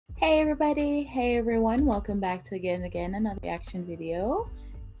Hey everybody, hey everyone, welcome back to again another reaction video.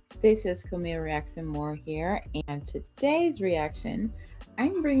 This is Camille Reacts and More here, and today's reaction,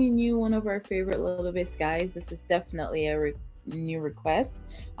 I'm bringing you one of our favorite little bits, guys. This is definitely a new request.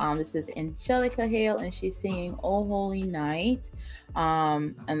 This is Angelica Hale, and she's singing "Oh Holy Night"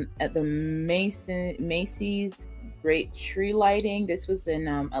 and at the Macy's Great Tree Lighting. This was in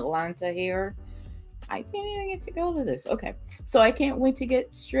Atlanta here. I didn't even get to go to this. Okay, so I can't wait to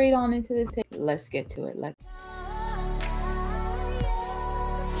get straight on into this. Let's get to it. Let's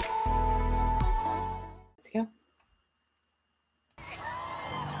go.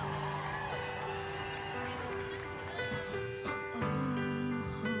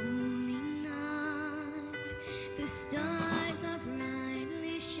 The stars are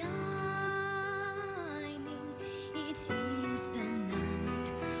brightly shining. It is the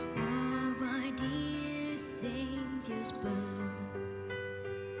night of our dear Savior's birth.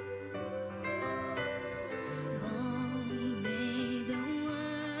 Long lay the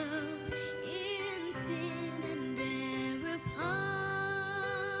world in sin and error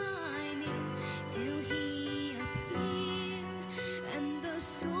pining, till He appeared and the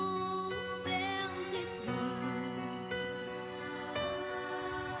soul felt its worth.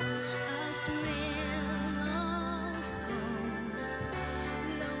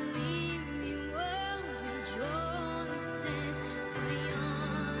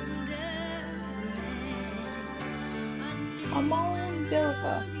 Come on,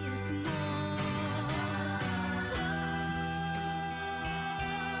 Angelica.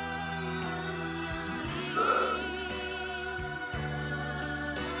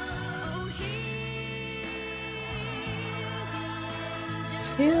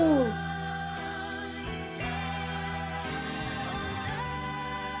 Chills.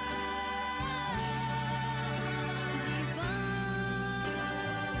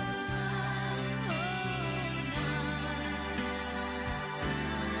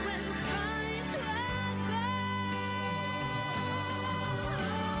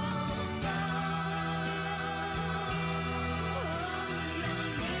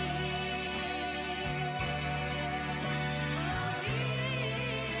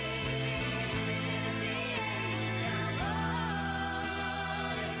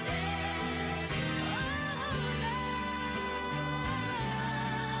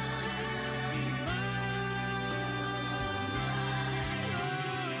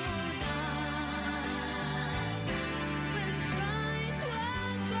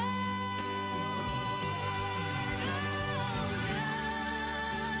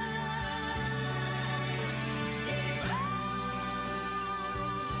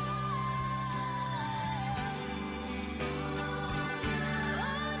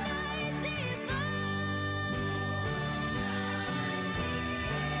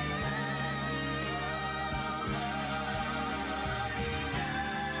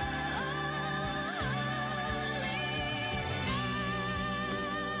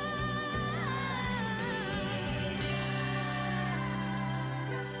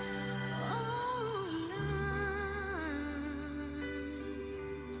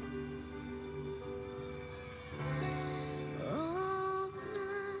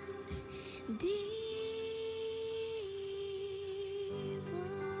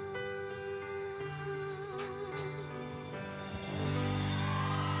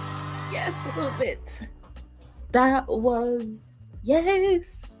 Yes, a little bit. That was yes.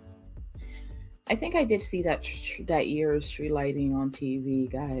 I think I did see that year's tree lighting on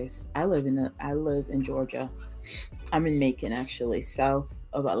TV, guys. I live in Georgia. I'm in Macon, actually, south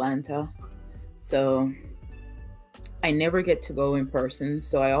of Atlanta. So I never get to go in person.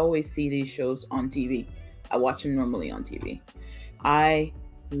 So I always see these shows on TV. I watch them normally on TV. I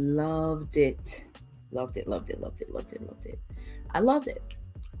loved it. Loved it, loved it, loved it, loved it, loved it. I loved it.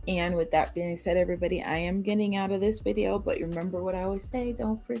 And with that being said, everybody, I am getting out of this video, but remember what I always say,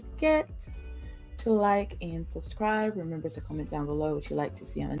 don't forget to like and subscribe. Remember to comment down below what you'd like to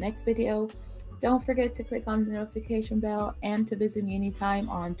see on the next video. Don't forget to click on the notification bell and to visit me anytime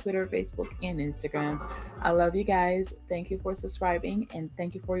on Twitter, Facebook, and Instagram. I love you guys. Thank you for subscribing and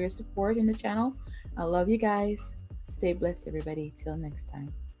thank you for your support in the channel. I love you guys. Stay blessed, everybody. Till next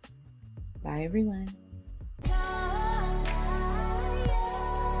time. Bye, everyone.